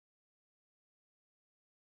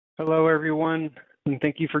Hello, everyone, and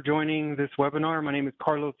thank you for joining this webinar. My name is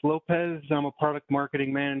Carlos Lopez. I'm a product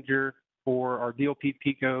marketing manager for our DLP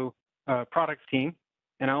Pico products team.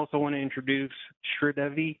 And I also want to introduce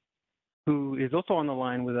Sridevi, who is also on the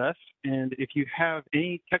line with us. And if you have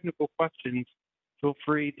any technical questions, feel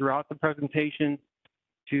free throughout the presentation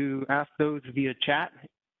to ask those via chat,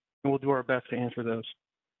 and we'll do our best to answer those.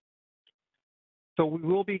 So we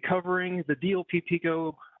will be covering the DLP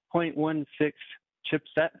Pico 0.16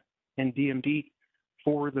 chipset and DMD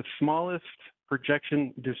for the smallest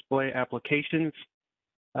projection display applications.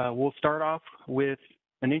 We'll start off with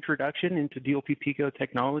an introduction into DLP Pico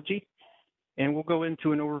technology, and we'll go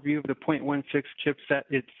into an overview of the 0.16 chipset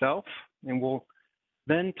itself, and we'll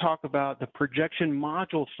then talk about the projection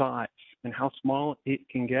module size and how small it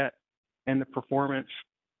can get and the performance.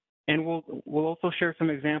 And we'll also share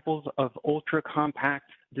some examples of ultra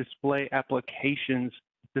compact display applications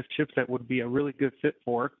this chipset would be a really good fit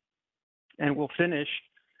for. And we'll finish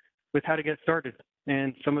with how to get started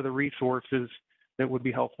and some of the resources that would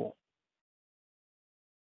be helpful.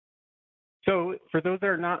 So for those that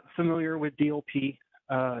are not familiar with DLP,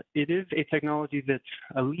 it is a technology that's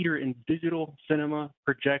a leader in digital cinema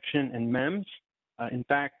projection and MEMS. In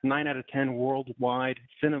fact, 9 out of 10 worldwide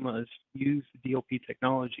cinemas use DLP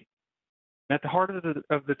technology. At the heart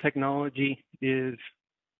of the technology is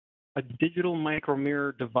a digital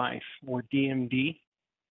micromirror device, or DMD,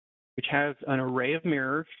 which has an array of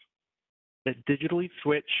mirrors that digitally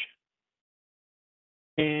switch,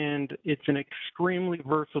 and it's an extremely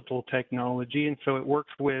versatile technology, and so it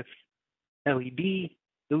works with LED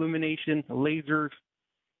illumination, lasers,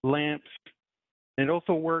 lamps, and it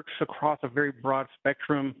also works across a very broad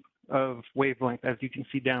spectrum of wavelength, as you can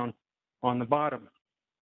see down on the bottom.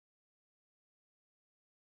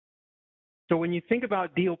 So when you think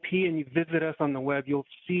about DLP and you visit us on the web, you'll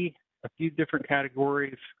see a few different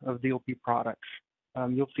categories of DLP products.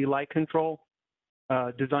 You'll see light control,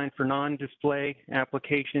 designed for non-display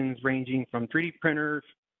applications ranging from 3D printers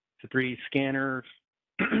to 3D scanners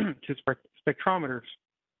to spectrometers.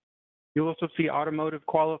 You'll also see automotive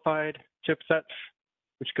qualified chipsets,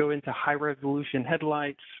 which go into high resolution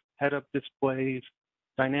headlights, head-up displays,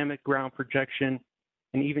 dynamic ground projection,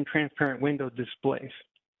 and even transparent window displays.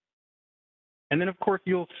 And then, of course,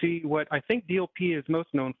 you'll see what I think DLP is most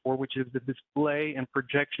known for, which is the display and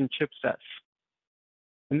projection chipsets.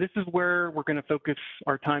 And this is where we're going to focus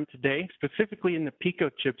our time today, specifically in the Pico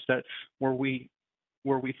chipsets, where we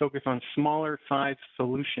focus on smaller size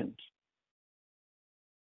solutions.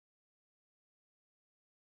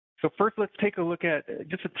 So first, let's take a look at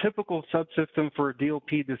just a typical subsystem for a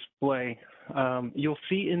DLP display. You'll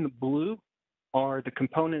see in the blue are the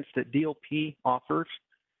components that DLP offers.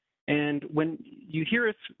 And when you hear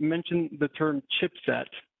us mention the term chipset,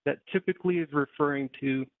 that typically is referring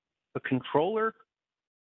to a controller,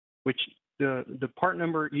 which the part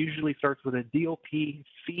number usually starts with a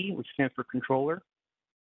DLP-C, which stands for controller.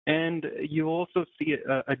 And you'll also see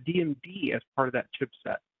a DMD as part of that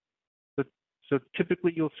chipset. So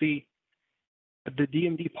typically you'll see the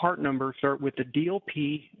DMD part number start with the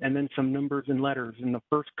DLP and then some numbers and letters. And the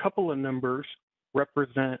first couple of numbers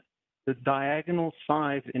represent the diagonal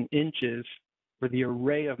size in inches for the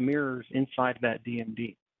array of mirrors inside that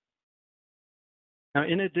DMD. Now,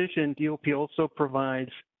 in addition, DLP also provides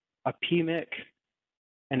a PMIC,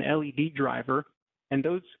 an LED driver, and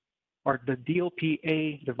those are the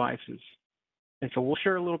DLP-A devices. And so we'll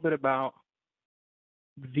share a little bit about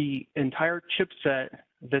the entire chipset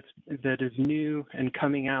that is new and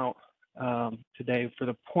coming out today for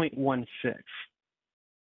the 0.16.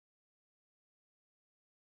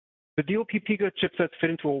 The DLP Pico chipsets fit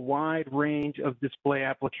into a wide range of display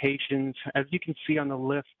applications, as you can see on the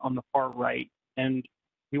list on the far right. And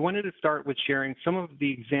we wanted to start with sharing some of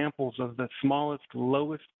the examples of the smallest,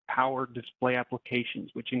 lowest power display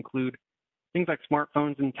applications, which include things like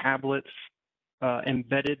smartphones and tablets,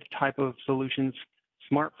 embedded type of solutions,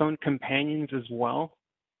 smartphone companions as well,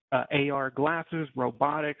 AR glasses,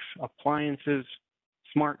 robotics, appliances,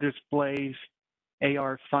 smart displays,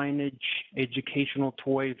 AR signage, educational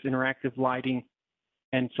toys, interactive lighting,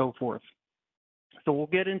 and so forth. So we'll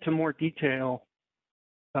get into more detail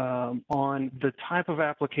on the type of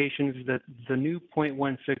applications that the new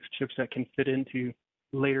 0.16 chipset can fit into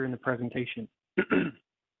later in the presentation.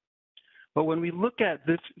 But when we look at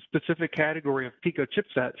this specific category of Pico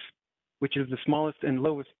chipsets, which is the smallest and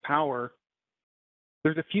lowest power,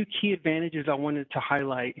 there's a few key advantages I wanted to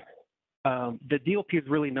highlight that DLP is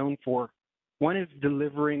really known for. One is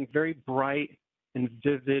delivering very bright and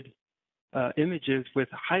vivid images with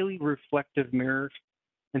highly reflective mirrors.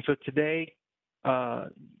 And so today,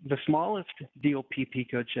 The smallest DLP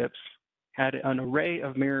Pico chips had an array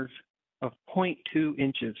of mirrors of 0.2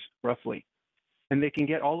 inches, roughly, and they can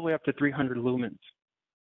get all the way up to 300 lumens.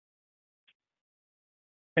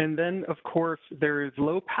 And then, of course, there is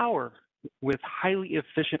low power with highly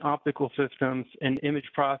efficient optical systems and image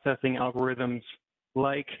processing algorithms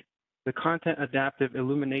like the content adaptive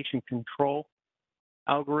illumination control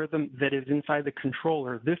algorithm that is inside the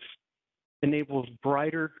controller. This enables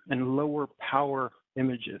brighter and lower power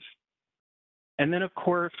images. And then, of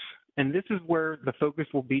course, and this is where the focus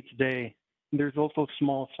will be today, there's also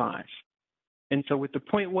small size. And so with the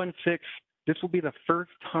 0.16, this will be the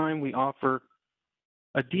first time we offer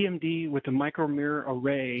a DMD with a micro mirror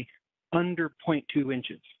array under 0.2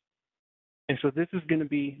 inches. And so this is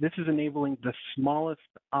enabling the smallest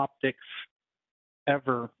optics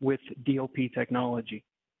ever with DLP technology.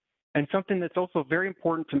 And something that's also very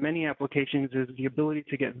important to many applications is the ability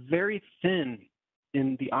to get very thin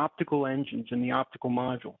in the optical engines, in the optical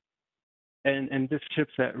module. And this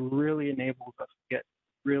chipset really enables us to get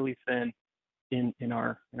really thin in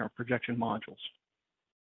our projection modules.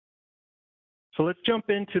 So let's jump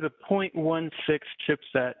into the 0.16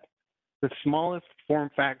 chipset, the smallest form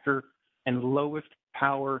factor and lowest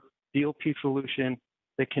power DLP solution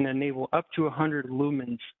that can enable up to 100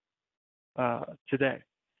 lumens today.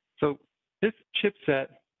 So this chipset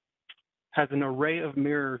has an array of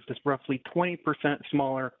mirrors that's roughly 20%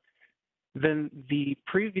 smaller than the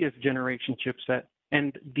previous generation chipset,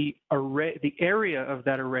 and the area of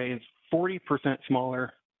that array is 40%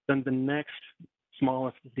 smaller than the next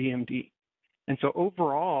smallest DMD. And so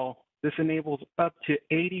overall, this enables up to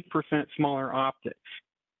 80% smaller optics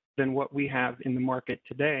than what we have in the market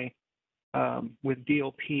today with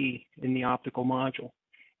DLP in the optical module.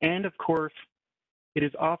 And of course, it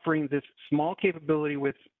is offering this small capability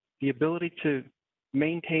with the ability to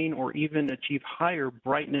maintain or even achieve higher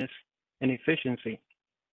brightness and efficiency.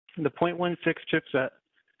 The 0.16 chipset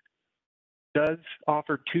does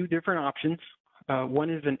offer two different options. One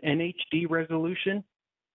is an NHD resolution,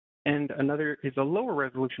 and another is a lower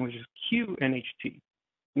resolution, which is QNHD.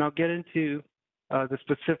 And I'll get into the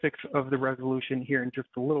specifics of the resolution here in just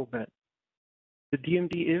a little bit. The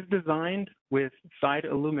DMD is designed with side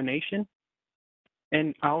illumination,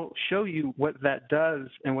 and I'll show you what that does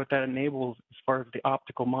and what that enables as far as the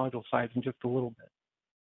optical module size in just a little bit.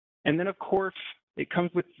 And then, of course, it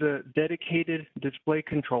comes with the dedicated display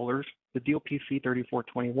controllers, the DLP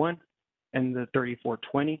C3421 and the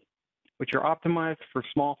 3420, which are optimized for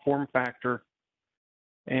small form factor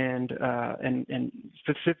and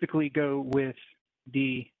specifically go with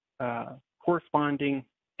the corresponding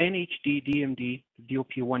NHD DMD, the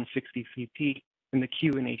DLP160CP, and the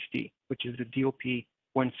QNHD, which is the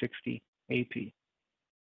DLP160AP.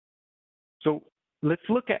 So let's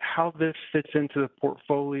look at how this fits into the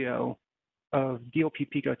portfolio of DLP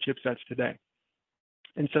Pico chipsets today.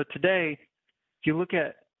 And so today, if you look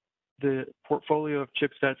at the portfolio of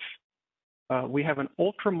chipsets, we have an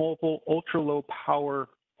ultra-mobile, ultra-low power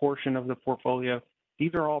portion of the portfolio.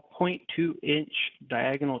 These are all 0.2-inch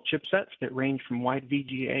diagonal chipsets that range from wide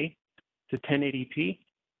VGA to 1080p.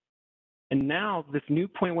 And now this new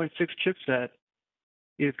 0.16 chipset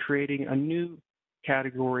is creating a new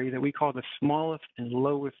category that we call the smallest and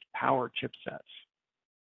lowest power chipsets.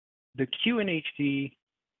 The QNHD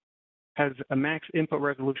has a max input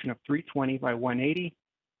resolution of 320 by 180,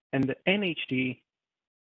 and the NHD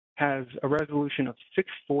has a resolution of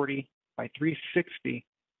 640 by 360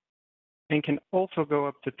 and can also go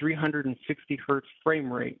up to 360 hertz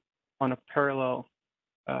frame rate on a parallel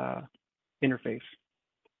interface.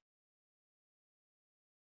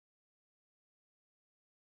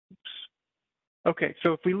 Okay,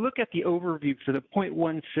 so if we look at the overview for the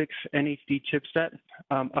 0.16 NHD chipset,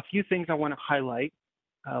 a few things I want to highlight.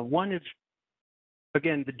 One is,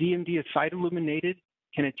 again, the DMD is side illuminated,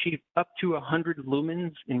 can achieve up to 100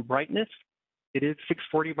 lumens in brightness. It is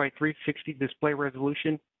 640 by 360 display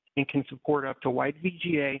resolution and can support up to wide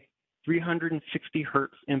VGA, 360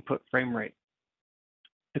 hertz input frame rate.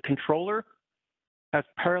 The controller has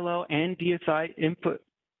parallel and DSI input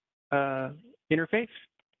interface.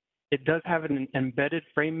 It does have an embedded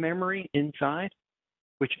frame memory inside,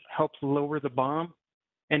 which helps lower the BOM.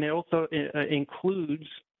 And it also includes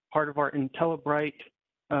part of our IntelliBright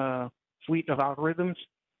suite of algorithms,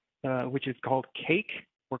 which is called CAKE,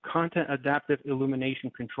 or Content Adaptive Illumination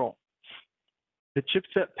Control. The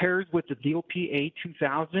chipset pairs with the DLP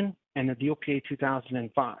A2000 and the DLP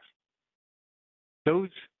A2005. Those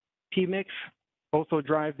PMICs also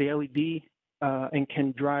drive the LED and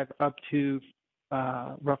can drive up to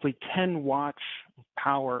roughly 10 watts of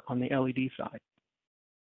power on the LED side.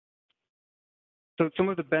 So some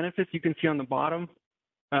of the benefits you can see on the bottom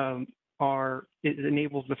are it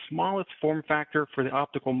enables the smallest form factor for the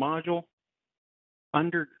optical module,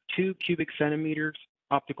 under 2 cubic centimeters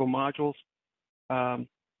optical modules,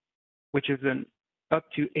 which is up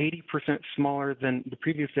to 80% smaller than the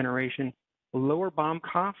previous generation, lower BOM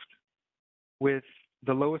cost with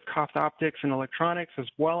the lowest cost optics and electronics, as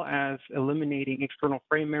well as eliminating external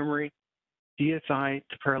frame memory, DSI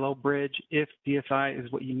to parallel bridge if DSI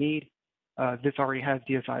is what you need. This already has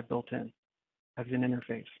DSI built in as an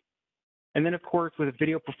interface. And then, of course, with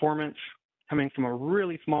video performance coming from a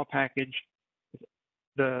really small package,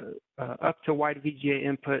 the up to wide VGA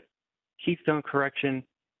input, keystone correction,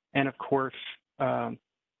 and of course,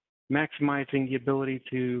 maximizing the ability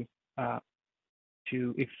to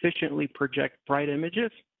efficiently project bright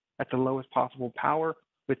images at the lowest possible power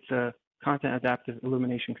with the content adaptive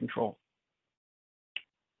illumination control.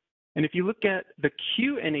 And if you look at the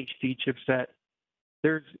QNHD chipset,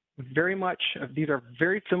 there's very much, these are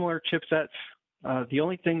very similar chipsets. The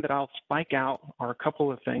only thing that I'll spike out are a couple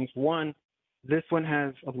of things. One, this one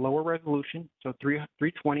has a lower resolution, so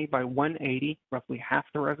 320 by 180, roughly half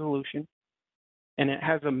the resolution. And it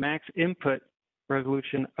has a max input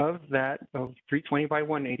resolution of that of 320 by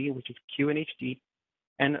 180, which is QNHD,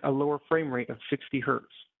 and a lower frame rate of 60 Hertz.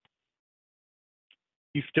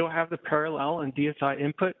 You still have the parallel and DSI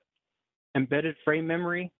input, embedded frame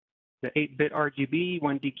memory, the 8-bit RGB,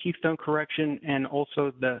 1D keystone correction, and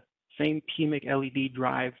also the same PMIC LED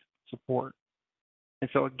drive support. And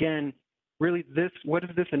so again, really what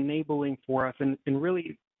is this enabling for us? And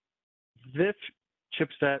really this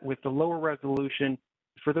chipset with the lower resolution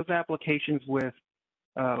for those applications with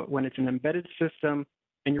when it's an embedded system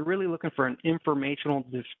and you're really looking for an informational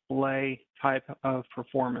display type of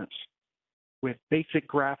performance with basic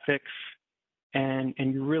graphics, and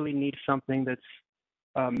you really need something that's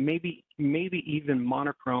maybe even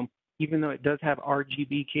monochrome. Even though it does have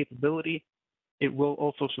RGB capability, it will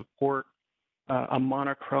also support a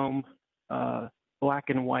monochrome black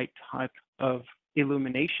and white type of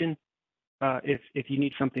illumination if you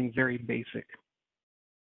need something very basic.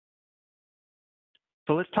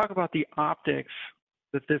 So let's talk about the optics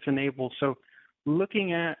that this enables. So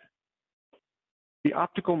looking at the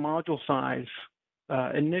optical module size,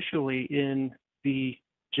 initially in the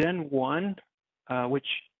Gen 1, which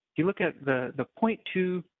if you look at the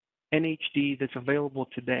 0.2 NHD that's available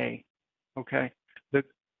today, okay,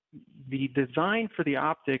 the design for the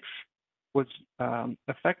optics was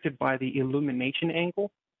affected by the illumination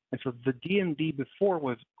angle. And so the DMD before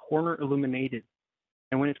was corner illuminated.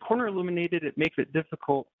 And when it's corner illuminated, it makes it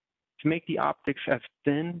difficult to make the optics as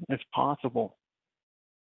thin as possible.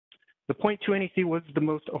 The 0.2 NHD was the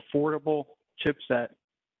most affordable chipset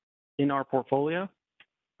in our portfolio.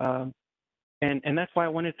 And that's why I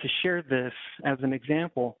wanted to share this as an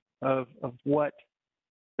example of what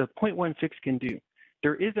the 0.16 can do.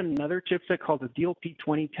 There is another chipset called the DLP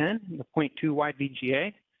 2010, the 0.2 wide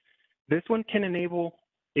VGA. This one can enable,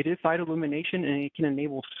 it is side illumination, and it can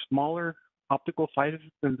enable smaller optical sizes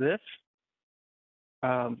than this.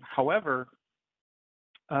 However,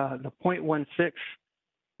 the 0.16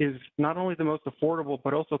 is not only the most affordable,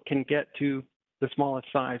 but also can get to the smallest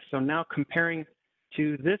size. So now comparing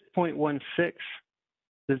to this 0.16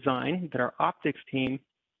 design that our optics team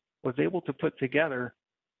was able to put together,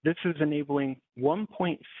 this is enabling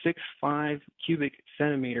 1.65 cubic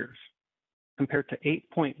centimeters compared to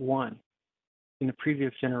 8.1 in the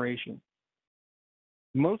previous generation.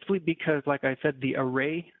 Mostly because, like I said, the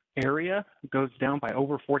array area goes down by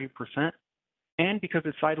over 40%, and because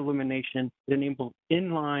it's side illumination, it enables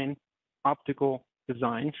inline optical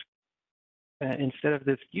designs instead of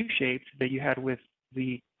this U-shape that you had with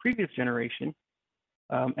the previous generation.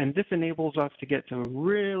 And this enables us to get to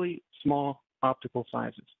really small optical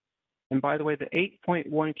sizes. And by the way, the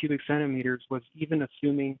 8.1 cubic centimeters was even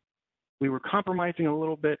assuming we were compromising a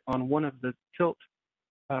little bit on one of the tilt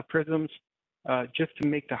prisms just to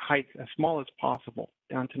make the height as small as possible,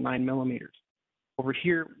 down to 9 millimeters. Over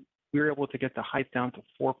here, we were able to get the height down to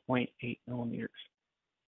 4.8 millimeters.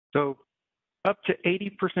 So up to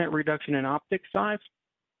 80% reduction in optic size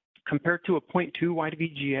compared to a 0.2 wide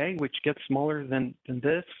VGA, which gets smaller than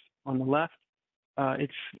this on the left.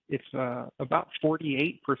 It's about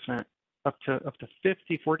 48%, up to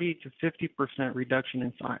 40 to 50% reduction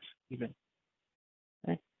in size even.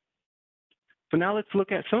 Okay. So now let's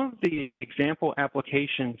look at some of the example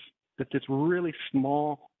applications that this really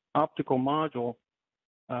small optical module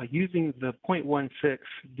using the 0.16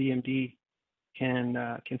 DMD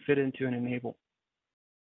can fit into and enable.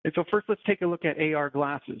 And so first, let's take a look at AR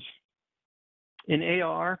glasses. In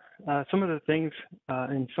AR, some of the things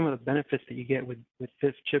and some of the benefits that you get with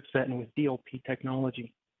this chipset and with DLP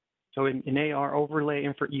technology. So in AR,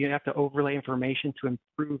 you have to overlay information to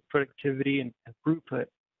improve productivity and throughput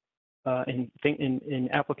in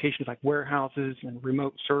applications like warehouses and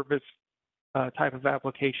remote service type of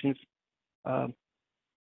applications.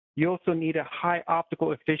 You also need a high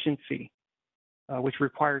optical efficiency, which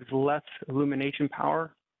requires less illumination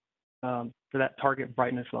power for that target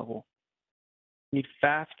brightness level. You need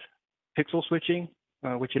fast pixel switching,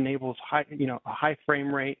 which enables a high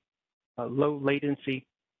frame rate, low latency,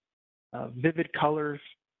 vivid colors,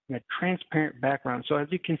 and a transparent background. So as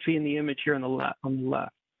you can see in the image here on the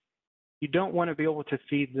left, you don't want to be able to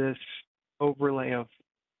see this overlay of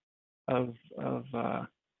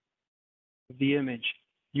the image.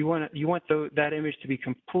 You want that image to be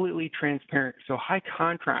completely transparent. So high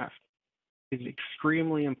contrast is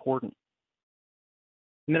extremely important.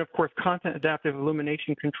 And then, of course, content adaptive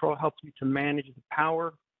illumination control helps you to manage the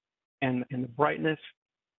power and the brightness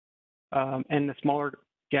and the smaller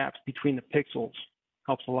gaps between the pixels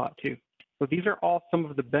helps a lot too. So these are all some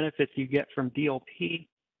of the benefits you get from DLP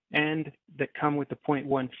and that come with the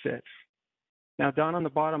 0.16. Now, down on the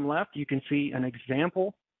bottom left, you can see an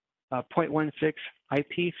example 0.16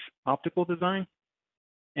 eyepiece optical design.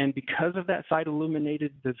 And because of that side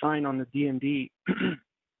illuminated design on the DMD,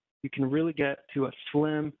 you can really get to a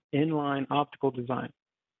slim inline optical design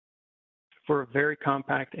for very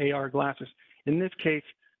compact AR glasses. In this case,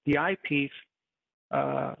 the eyepiece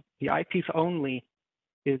only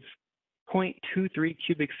is 0.23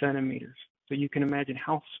 cubic centimeters. So you can imagine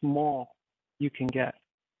how small you can get.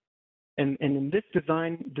 And in this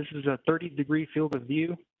design, this is a 30-degree field of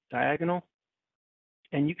view, diagonal.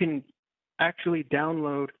 And you can actually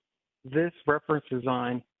download this reference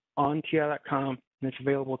design on TI.com, and it's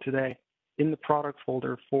available today in the product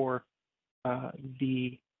folder for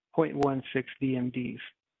the 0.16 DMDs.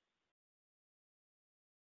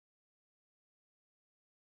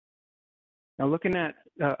 Now looking at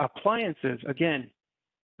appliances, again,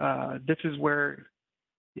 this is where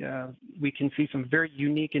we can see some very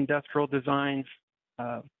unique industrial designs.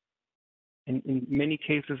 In many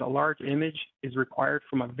cases, a large image is required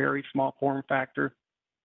from a very small form factor.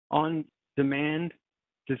 On-demand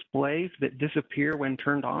displays that disappear when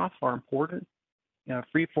turned off are important.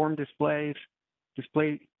 Free-form displays,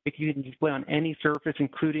 you can display on any surface,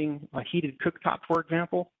 including a heated cooktop, for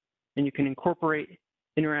example, and you can incorporate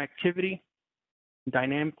interactivity,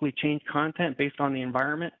 dynamically change content based on the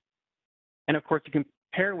environment. And of course, you can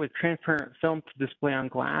pair with transparent film to display on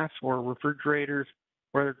glass or refrigerators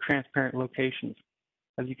or other transparent locations,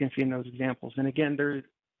 as you can see in those examples. And again,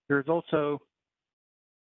 there's also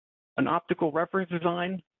an optical reference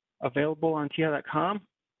design available on TI.com.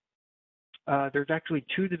 There's actually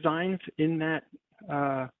two designs in that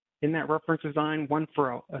reference design, one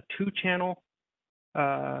for a two-channel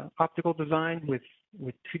optical design with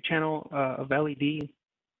two-channel of LED,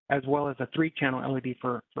 as well as a three-channel LED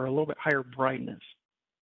for a little bit higher brightness.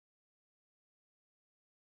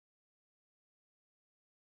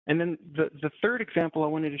 And then the third example I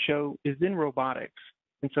wanted to show is in robotics.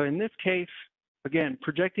 And so in this case, again,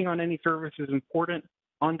 projecting on any surface is important.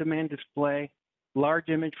 On-demand display, large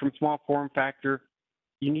image from small form factor.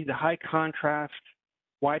 You need the high contrast,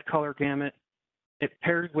 wide color gamut. It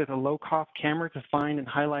pairs with a low-cost camera to find and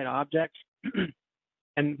highlight objects.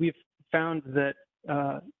 And we've found that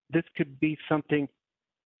this could be something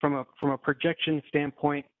from a projection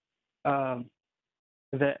standpoint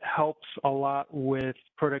that helps a lot with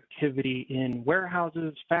productivity in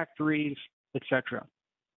warehouses, factories, etc.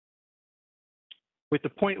 With the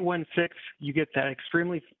 0.16, you get that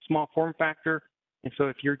extremely small form factor. And so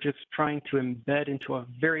if you're just trying to embed into a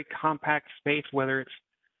very compact space, whether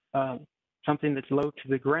it's something that's low to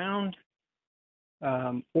the ground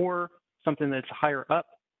or something that's higher up,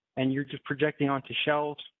 and you're just projecting onto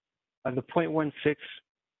shelves, the 0.16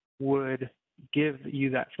 would give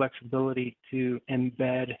you that flexibility to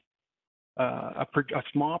embed a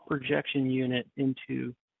small projection unit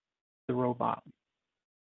into the robot.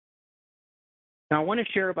 Now I want to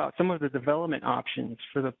share about some of the development options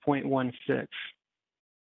for the 0.16.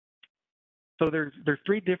 So there's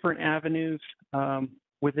three different avenues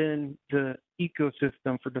within the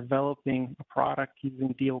ecosystem for developing a product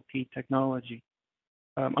using DLP technology.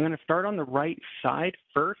 I'm going to start on the right side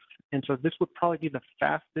first, and so this would probably be the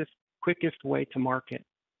fastest, quickest way to market.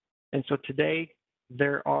 And so today,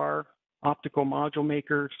 there are optical module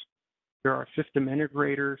makers, there are system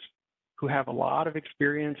integrators who have a lot of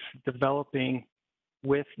experience developing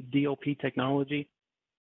with DLP technology,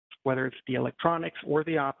 whether it's the electronics or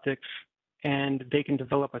the optics, and they can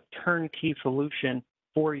develop a turnkey solution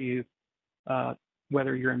for you,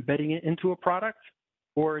 whether you're embedding it into a product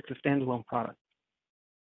or it's a standalone product.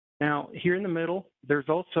 Now, here in the middle, there's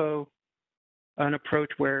also an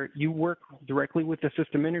approach where you work directly with the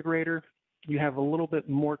system integrator. You have a little bit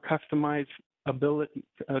more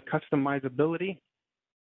customizability,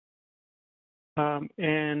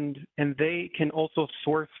 and they can also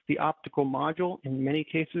source the optical module in many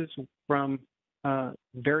cases from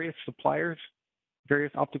various suppliers,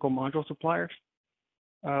 various optical module suppliers,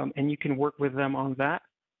 and you can work with them on that.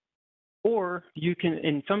 Or you can,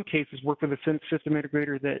 in some cases, work with a system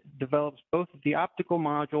integrator that develops both the optical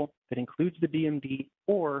module that includes the DMD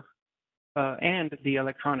and the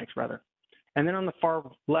electronics, rather. And then on the far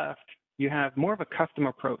left, you have more of a custom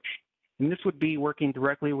approach. And this would be working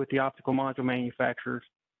directly with the optical module manufacturers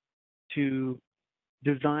to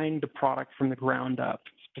design the product from the ground up,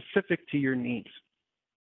 specific to your needs.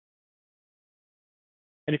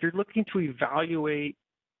 And if you're looking to evaluate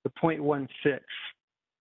the 0.16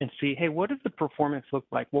 and see, hey, what does the performance look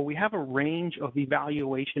like? Well, we have a range of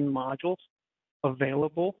evaluation modules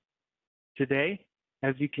available today,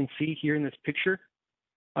 as you can see here in this picture.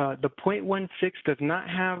 The 0.16 does not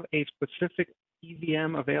have a specific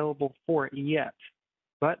EVM available for it yet,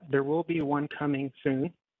 but there will be one coming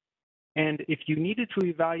soon. And if you needed to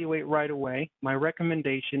evaluate right away, my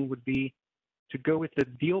recommendation would be to go with the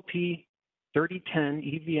DLP 3010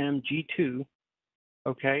 EVM G2,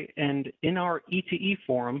 okay? And in our E2E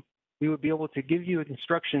forum, we would be able to give you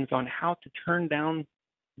instructions on how to turn down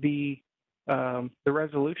the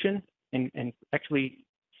resolution and actually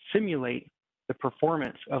simulate the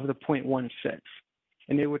performance of the 0.16.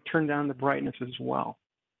 And it would turn down the brightness as well.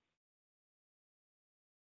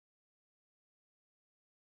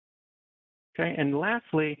 Okay, and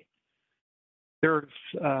lastly, there's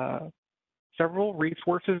several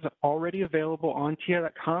resources already available on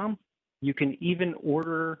TI.com. You can even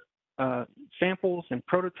order samples and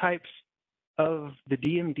prototypes of the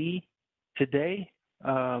DMD today.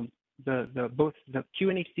 Both the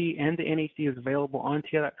QNEC and the NEC is available on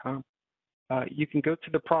TI.com. You can go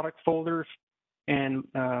to the product folders and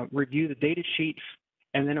review the data sheets.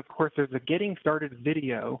 And then, of course, there's a getting started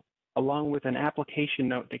video along with an application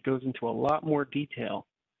note that goes into a lot more detail.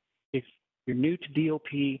 If you're new to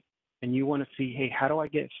DLP and you want to see, hey, how do I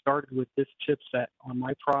get started with this chipset on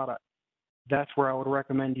my product? That's where I would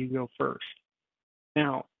recommend you go first.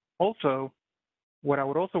 Now, also, what I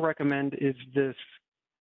would also recommend is this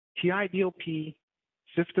TI DLP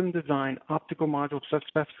System Design Optical Module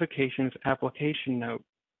Specifications application note.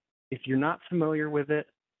 If you're not familiar with it,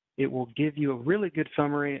 it will give you a really good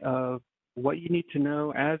summary of what you need to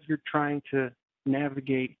know as you're trying to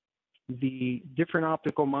navigate the different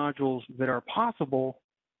optical modules that are possible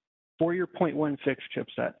for your 0.16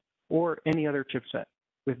 chipset or any other chipset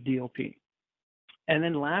with DLP. And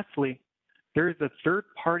then lastly, there is a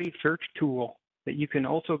third-party search tool that you can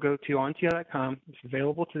also go to on TI.com. It's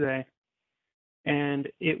available today, and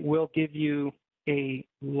it will give you a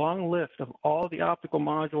long list of all the optical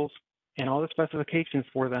modules and all the specifications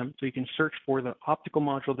for them, so you can search for the optical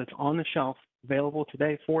module that's on the shelf available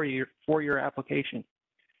today for your application.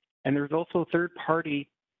 And there's also third-party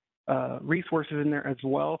resources in there as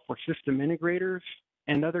well for system integrators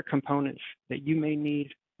and other components that you may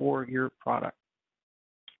need for your product.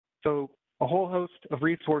 So a whole host of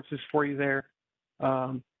resources for you there.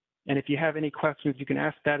 And if you have any questions, you can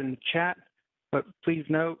ask that in the chat. But please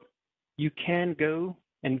note, you can go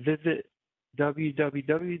and visit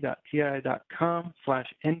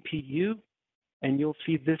www.ti.com/NPU, and you'll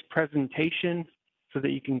see this presentation so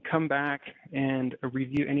that you can come back and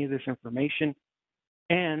review any of this information.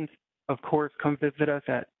 And of course, come visit us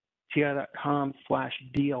at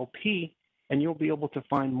ti.com/DLP, and you'll be able to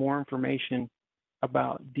find more information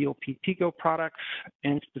about DLP Pico products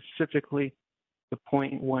and specifically the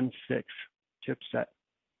 0.16 chipset.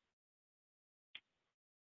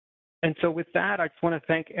 And so with that, I just want to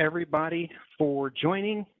thank everybody for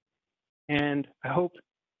joining, and I hope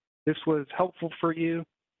this was helpful for you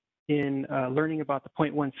in learning about the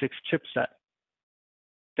 0.16 chipset.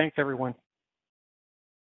 Thanks, everyone.